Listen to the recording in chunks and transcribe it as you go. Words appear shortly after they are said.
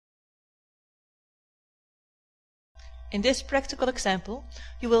In this practical example,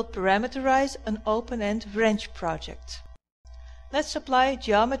 you will parameterize an open-end wrench project. Let's apply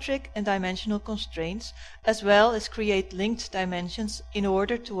geometric and dimensional constraints, as well as create linked dimensions in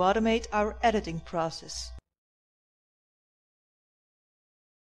order to automate our editing process.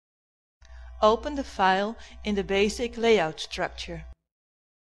 Open the file in the basic layout structure.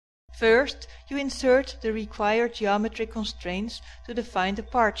 First, you insert the required geometric constraints to define the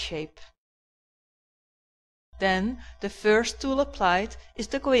part shape. Then, the first tool applied is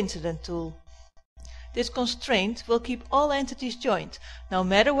the Coincident Tool. This constraint will keep all entities joined, no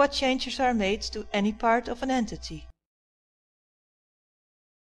matter what changes are made to any part of an entity.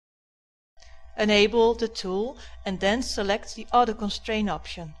 Enable the tool and then select the Auto Constrain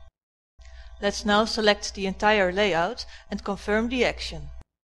option. Let's now select the entire layout and confirm the action.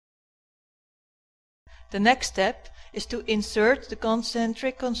 The next step is to insert the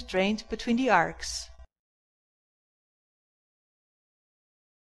concentric constraint between the arcs.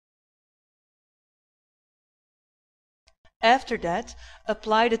 After that,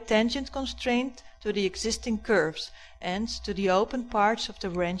 apply the tangent constraint to the existing curves and to the open parts of the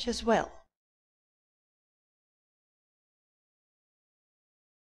wrench as well.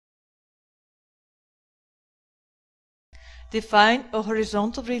 Define a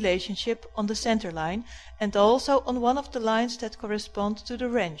horizontal relationship on the center line and also on one of the lines that correspond to the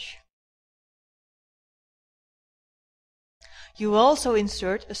wrench. You also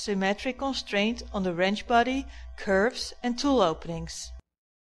insert a symmetric constraint on the wrench body, curves and tool openings.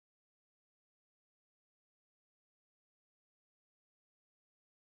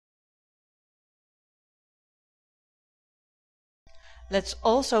 Let's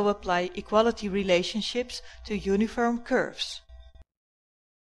also apply equality relationships to uniform curves.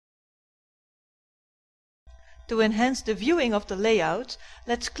 To enhance the viewing of the layout,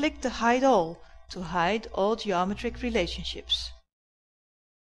 let's click the Hide All to hide all geometric relationships.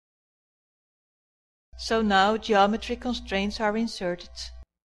 So now geometric constraints are inserted.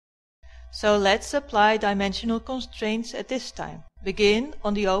 So let's apply dimensional constraints at this time. Begin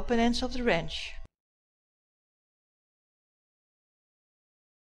on the open ends of the wrench.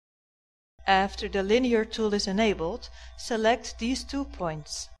 After the linear tool is enabled, select these 2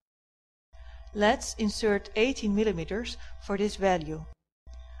 points. Let's insert 18 mm for this value.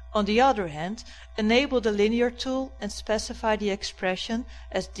 On the other hand, enable the linear tool and specify the expression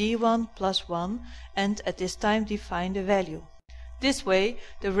as d1 plus 1 and at this time define the value. This way,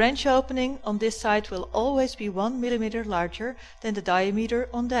 the wrench opening on this side will always be 1 mm larger than the diameter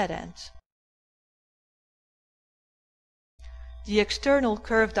on that end. The external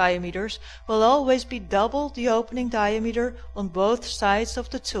curve diameters will always be double the opening diameter on both sides of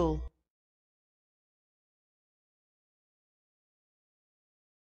the tool.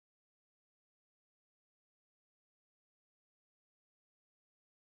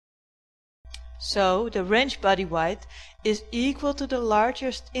 So the wrench body width is equal to the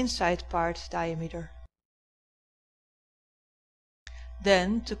largest inside part diameter.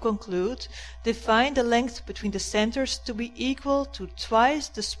 Then, to conclude, define the length between the centers to be equal to twice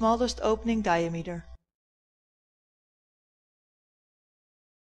the smallest opening diameter.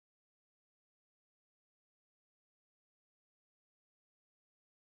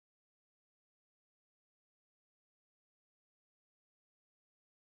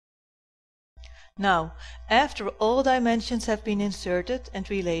 Now, after all dimensions have been inserted and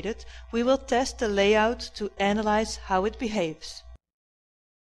related, we will test the layout to analyze how it behaves.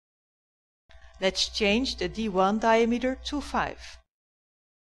 Let's change the D1 diameter to 5.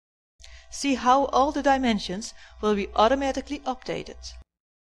 See how all the dimensions will be automatically updated.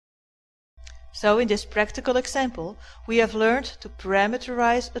 So in this practical example, we have learned to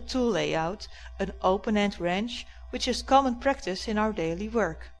parameterize a tool layout, an open-end wrench, which is common practice in our daily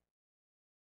work.